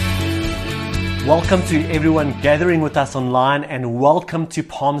Welcome to everyone gathering with us online, and welcome to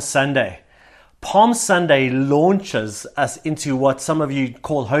Palm Sunday. Palm Sunday launches us into what some of you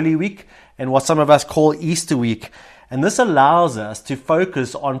call Holy Week and what some of us call Easter Week. And this allows us to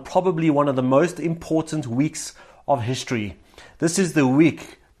focus on probably one of the most important weeks of history. This is the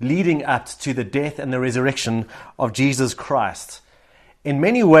week leading up to the death and the resurrection of Jesus Christ. In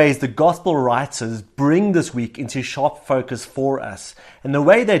many ways, the gospel writers bring this week into sharp focus for us. And the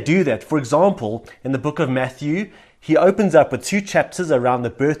way they do that, for example, in the book of Matthew, he opens up with 2 chapters around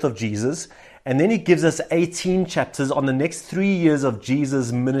the birth of Jesus, and then he gives us 18 chapters on the next 3 years of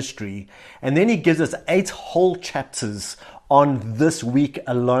Jesus' ministry. And then he gives us 8 whole chapters on this week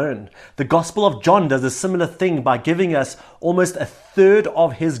alone. The Gospel of John does a similar thing by giving us almost a third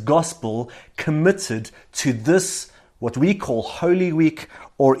of his gospel committed to this what we call Holy Week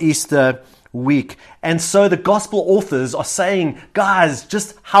or Easter week. And so the gospel authors are saying, guys,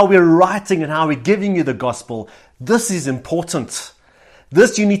 just how we're writing and how we're giving you the gospel, this is important.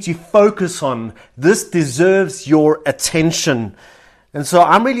 This you need to focus on. This deserves your attention. And so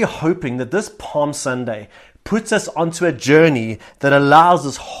I'm really hoping that this Palm Sunday puts us onto a journey that allows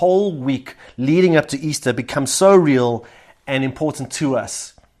this whole week leading up to Easter become so real and important to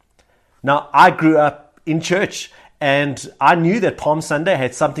us. Now, I grew up in church, and I knew that Palm Sunday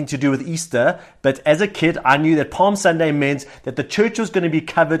had something to do with Easter, but as a kid, I knew that Palm Sunday meant that the church was going to be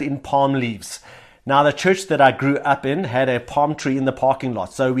covered in palm leaves. Now, the church that I grew up in had a palm tree in the parking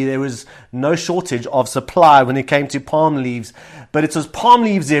lot, so there was no shortage of supply when it came to palm leaves, but it was palm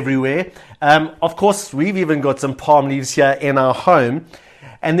leaves everywhere. Of course, we've even got some palm leaves here in our home.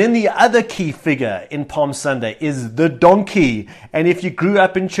 And then the other key figure in Palm Sunday is the donkey. And if you grew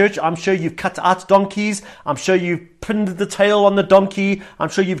up in church, I'm sure you've cut out donkeys. I'm sure you've pinned the tail on the donkey. I'm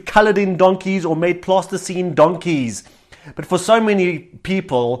sure you've colored in donkeys or made plasticine donkeys. But for so many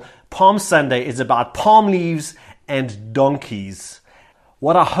people, Palm Sunday is about palm leaves and donkeys.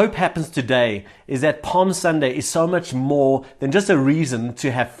 What I hope happens today is that Palm Sunday is so much more than just a reason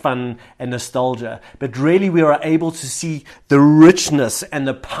to have fun and nostalgia, but really we are able to see the richness and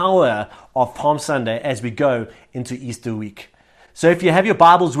the power of Palm Sunday as we go into Easter week. So if you have your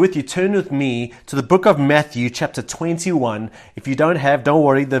Bibles with you, turn with me to the book of Matthew chapter 21. If you don't have, don't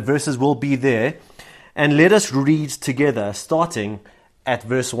worry, the verses will be there. And let us read together, starting at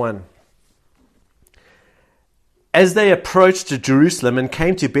verse 1. As they approached Jerusalem and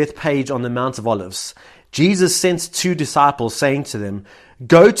came to Bethphage on the Mount of Olives, Jesus sent 2 disciples, saying to them,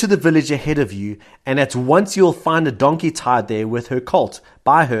 "Go to the village ahead of you, and at once you will find a donkey tied there with her colt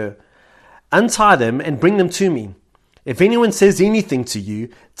by her. Untie them and bring them to me. If anyone says anything to you,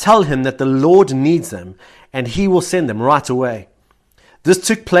 tell him that the Lord needs them, and he will send them right away." This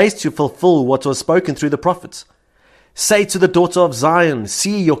took place to fulfill what was spoken through the prophets. "Say to the daughter of Zion,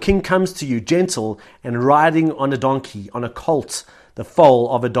 see, your king comes to you, gentle and riding on a donkey, on a colt, the foal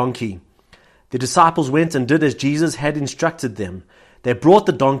of a donkey." The disciples went and did as Jesus had instructed them. They brought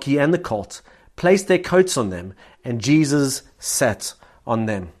the donkey and the colt, placed their coats on them, and Jesus sat on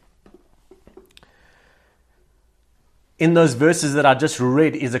them. In those verses that I just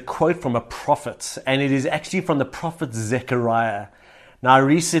read is a quote from a prophet, and it is actually from the prophet Zechariah. Now,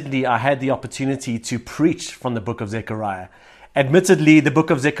 recently I had the opportunity to preach from the book of Zechariah. Admittedly, the book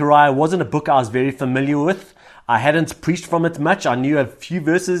of Zechariah wasn't a book I was very familiar with. I hadn't preached from it much. I knew a few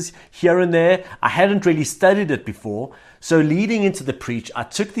verses here and there. I hadn't really studied it before. So leading into the preach, I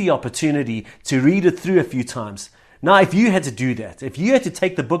took the opportunity to read it through a few times. Now, if you had to do that, if you had to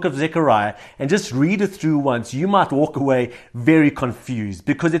take the book of Zechariah and just read it through once, you might walk away very confused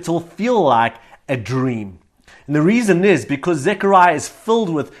because it will feel like a dream. And the reason is because Zechariah is filled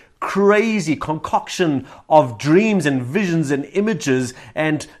with crazy concoction of dreams and visions and images,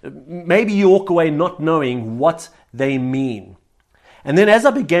 and maybe you walk away not knowing what they mean. And then as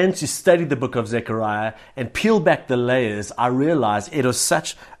I began to study the book of Zechariah and peel back the layers, I realized it was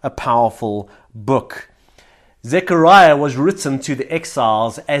such a powerful book. Zechariah was written to the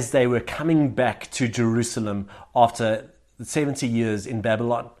exiles as they were coming back to Jerusalem after 70 years in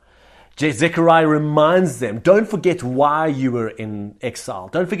Babylon. Zechariah reminds them, don't forget why you were in exile.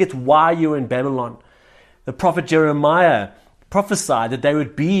 Don't forget why you were in Babylon. The prophet Jeremiah prophesied that they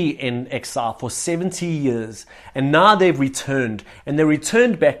would be in exile for 70 years. And now they've returned. And they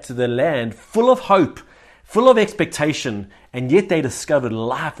returned back to the land full of hope, full of expectation. And yet they discovered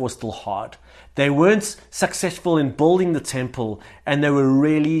life was still hard. They weren't successful in building the temple. And they were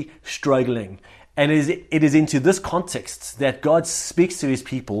really struggling. And it is into this context that God speaks to his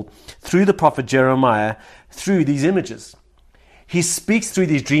people through the prophet Jeremiah, through these images. He speaks through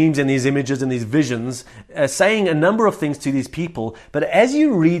these dreams and these images and these visions, saying a number of things to these people. But as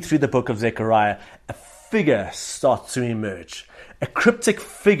you read through the book of Zechariah, a figure starts to emerge. A cryptic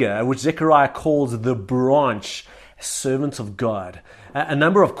figure, which Zechariah calls the branch, servant of God. A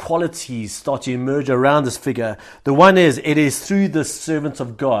number of qualities start to emerge around this figure. The one is, it is through the servant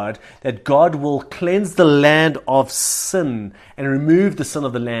of God that God will cleanse the land of sin and remove the sin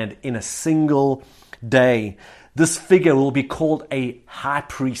of the land in a single day. This figure will be called a high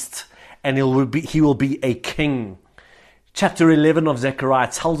priest, and he will be a king. Chapter 11 of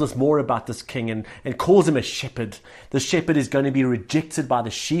Zechariah tells us more about this king and calls him a shepherd. The shepherd is going to be rejected by the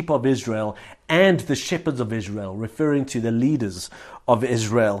sheep of Israel and the shepherds of Israel, referring to the leaders of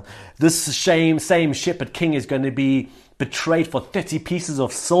Israel. This same shepherd king is going to be betrayed for 30 pieces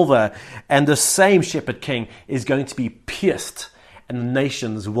of silver, and the same shepherd king is going to be pierced, and the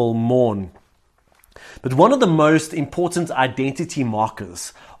nations will mourn. But one of the most important identity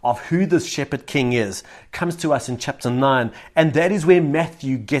markers of who this shepherd king is comes to us in chapter 9, and that is where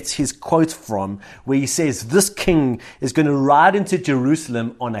Matthew gets his quote from, where he says this king is going to ride into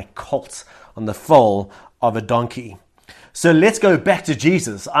Jerusalem on a colt, on the foal of a donkey. So let's go back to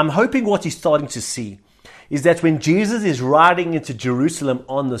Jesus. I'm hoping what you're starting to see is that when Jesus is riding into Jerusalem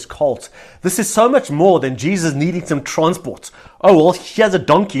on this colt, this is so much more than Jesus needing some transport. Oh, well, he has a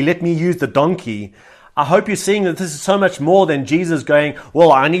donkey, let me use the donkey. I hope you're seeing that this is so much more than Jesus going,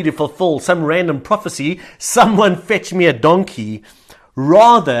 well, I need to fulfill some random prophecy. Someone fetch me a donkey.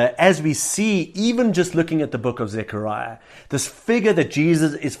 Rather, as we see, even just looking at the book of Zechariah, this figure that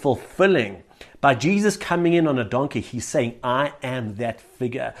Jesus is fulfilling, by Jesus coming in on a donkey, he's saying, I am that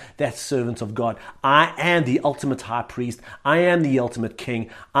figure, that servant of God. I am the ultimate high priest. I am the ultimate king.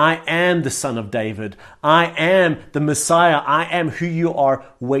 I am the son of David. I am the Messiah. I am who you are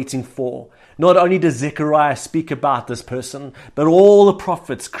waiting for. Not only does Zechariah speak about this person, but all the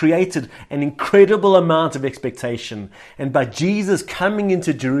prophets created an incredible amount of expectation. And by Jesus coming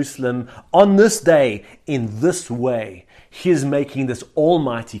into Jerusalem on this day, in this way, he is making this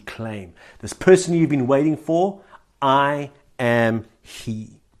almighty claim. This person you've been waiting for, I am he.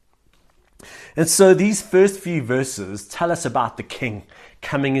 And so these first few verses tell us about the king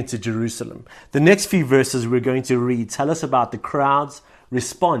coming into Jerusalem. The next few verses we're going to read tell us about the crowd's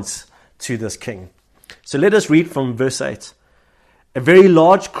response to this king. So let us read from verse 8. A very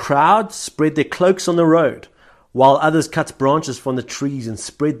large crowd spread their cloaks on the road, while others cut branches from the trees and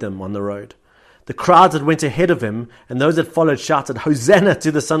spread them on the road. The crowds that went ahead of him and those that followed shouted, Hosanna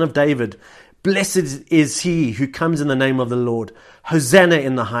to the Son of David. Blessed is he who comes in the name of the Lord. Hosanna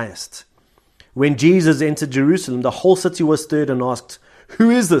in the highest. When Jesus entered Jerusalem, the whole city was stirred and asked, Who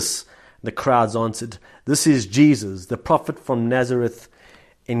is this? The crowds answered, This is Jesus, the prophet from Nazareth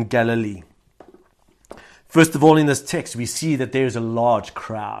in Galilee. First of all, in this text, we see that there is a large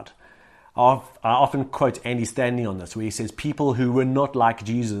crowd. I often quote Andy Stanley on this, where he says people who were not like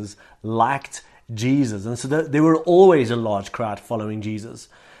Jesus liked Jesus. And so there were always a large crowd following Jesus.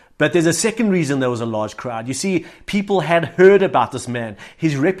 But there's a second reason there was a large crowd. You see, people had heard about this man.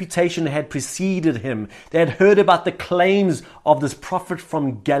 His reputation had preceded him. They had heard about the claims of this prophet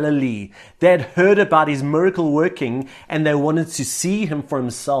from Galilee. They had heard about his miracle working, and they wanted to see him for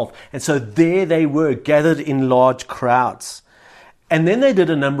himself. And so there they were, gathered in large crowds. And then they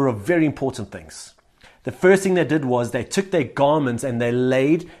did a number of very important things. The first thing they did was they took their garments and they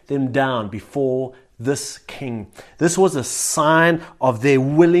laid them down before this king. This was a sign of their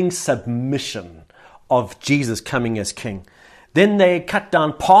willing submission of Jesus coming as king. Then they cut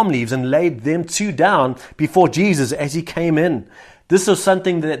down palm leaves and laid them too down before Jesus as he came in. This was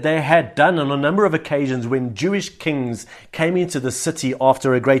something that they had done on a number of occasions when Jewish kings came into the city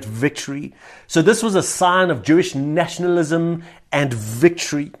after a great victory. So this was a sign of Jewish nationalism and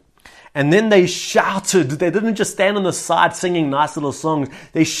victory. And then they shouted. They didn't just stand on the side singing nice little songs.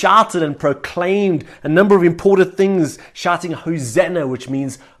 They shouted and proclaimed a number of important things, shouting Hosanna, which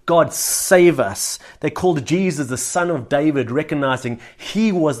means God save us. They called Jesus the Son of David, recognizing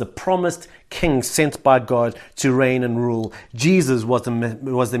he was the promised king sent by God to reign and rule. Jesus was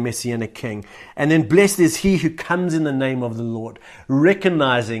the Messianic king. And then blessed is he who comes in the name of the Lord,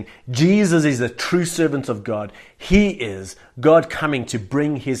 recognizing Jesus is the true servant of God. He is God coming to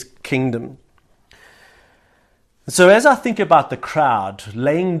bring his kingdom. So as I think about the crowd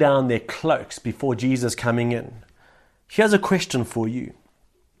laying down their cloaks before Jesus coming in, here's a question for you.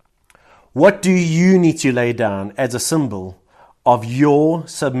 What do you need to lay down as a symbol of your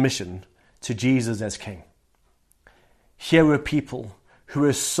submission to Jesus as King? Here were people who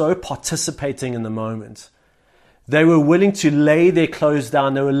were so participating in the moment. They were willing to lay their clothes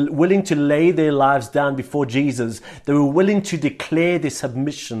down. They were willing to lay their lives down before Jesus. They were willing to declare their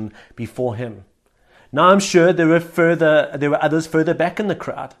submission before him. Now, I'm sure there were others further back in the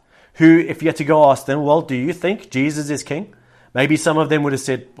crowd who, if you had to go ask them, well, do you think Jesus is king? Maybe some of them would have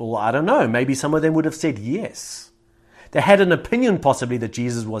said, well, I don't know. Maybe some of them would have said yes. They had an opinion possibly that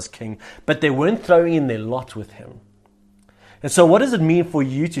Jesus was king, but they weren't throwing in their lot with him. And so what does it mean for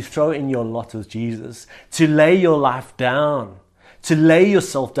you to throw in your lot with Jesus? To lay your life down, to lay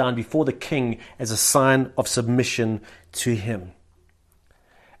yourself down before the King as a sign of submission to him.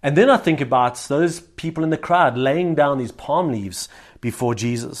 And then I think about those people in the crowd laying down these palm leaves before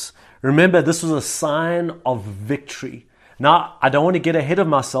Jesus. Remember, this was a sign of victory. Now, I don't want to get ahead of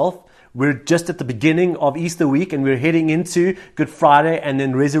myself. We're just at the beginning of Easter week and we're heading into Good Friday and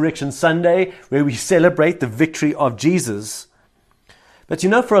then Resurrection Sunday, where we celebrate the victory of Jesus. But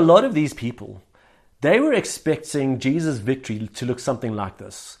for a lot of these people, they were expecting Jesus' victory to look something like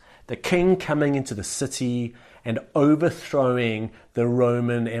this. The king coming into the city and overthrowing the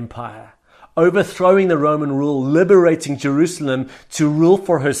Roman Empire, overthrowing the Roman rule, liberating Jerusalem to rule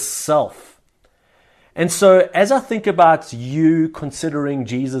for herself. And so as I think about you considering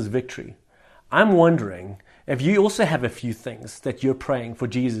Jesus' victory, I'm wondering if you also have a few things that you're praying for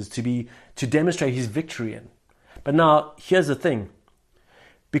Jesus to demonstrate his victory in. But now, here's the thing.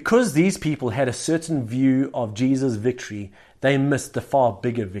 Because these people had a certain view of Jesus' victory, they missed the far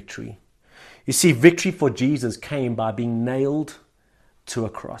bigger victory. You see, victory for Jesus came by being nailed to a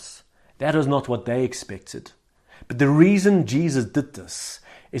cross. That was not what they expected. But the reason Jesus did this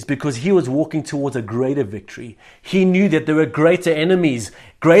is because he was walking towards a greater victory. He knew that there were greater enemies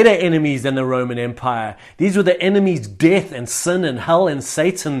than the Roman Empire. These were the enemies, death and sin and hell and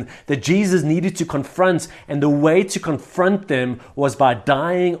Satan, that Jesus needed to confront. And the way to confront them was by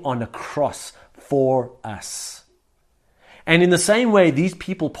dying on a cross for us. And in the same way, these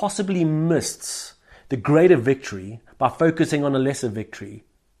people possibly missed the greater victory by focusing on a lesser victory.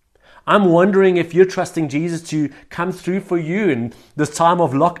 I'm wondering if you're trusting Jesus to come through for you in this time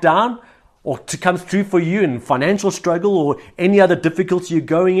of lockdown, or to come through for you in financial struggle or any other difficulty you're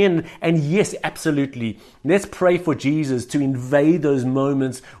going in. And yes, absolutely. Let's pray for Jesus to invade those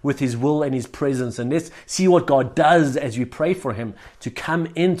moments with his will and his presence. And let's see what God does as we pray for him to come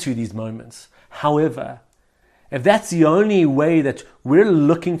into these moments. However, if that's the only way that we're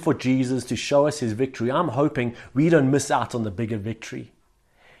looking for Jesus to show us his victory, I'm hoping we don't miss out on the bigger victory.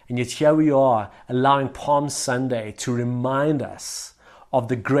 And yet here we are, allowing Palm Sunday to remind us of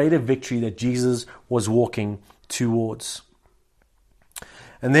the greater victory that Jesus was walking towards.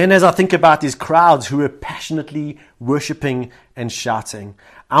 And then as I think about these crowds who were passionately worshiping and shouting,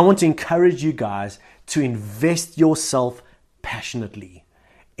 I want to encourage you guys to invest yourself passionately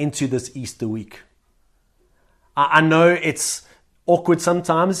into this Easter week. I know it's awkward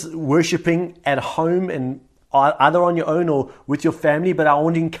sometimes worshiping at home and either on your own or with your family, but I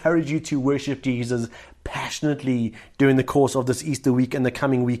want to encourage you to worship Jesus passionately during the course of this Easter week and the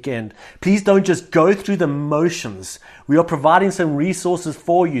coming weekend. Please don't just go through the motions. We are providing some resources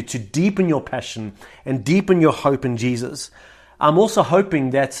for you to deepen your passion and deepen your hope in Jesus. I'm also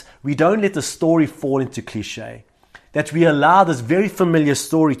hoping that we don't let the story fall into cliche, that we allow this very familiar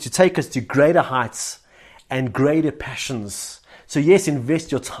story to take us to greater heights and greater passions. So yes, invest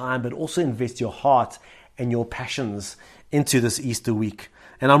your time, but also invest your heart and your passions into this Easter week.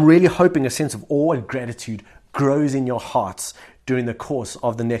 And I'm really hoping a sense of awe and gratitude grows in your hearts during the course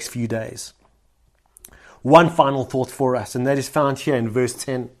of the next few days. One final thought for us, and that is found here in verse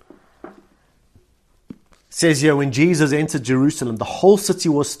 10. It says here, when Jesus entered Jerusalem, the whole city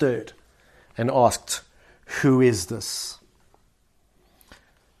was stirred and asked, "Who is this?"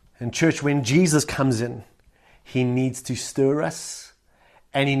 And church, when Jesus comes in, he needs to stir us,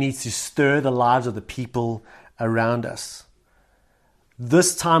 and he needs to stir the lives of the people around us.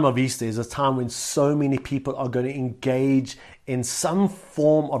 This time of Easter is a time when so many people are going to engage in some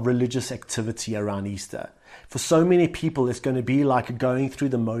form of religious activity around Easter. For so many people, it's going to be like going through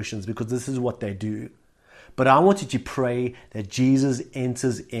the motions because this is what they do. But I want you to pray that Jesus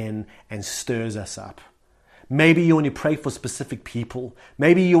enters in and stirs us up. Maybe you want to pray for specific people.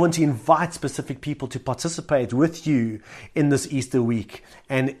 Maybe you want to invite specific people to participate with you in this Easter week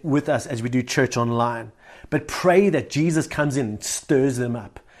and with us as we do church online. But pray that Jesus comes in and stirs them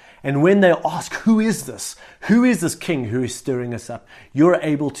up. And when they ask, who is this? Who is this king who is stirring us up? You're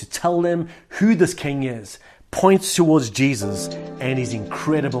able to tell them who this king is, point towards Jesus and his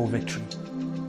incredible victory.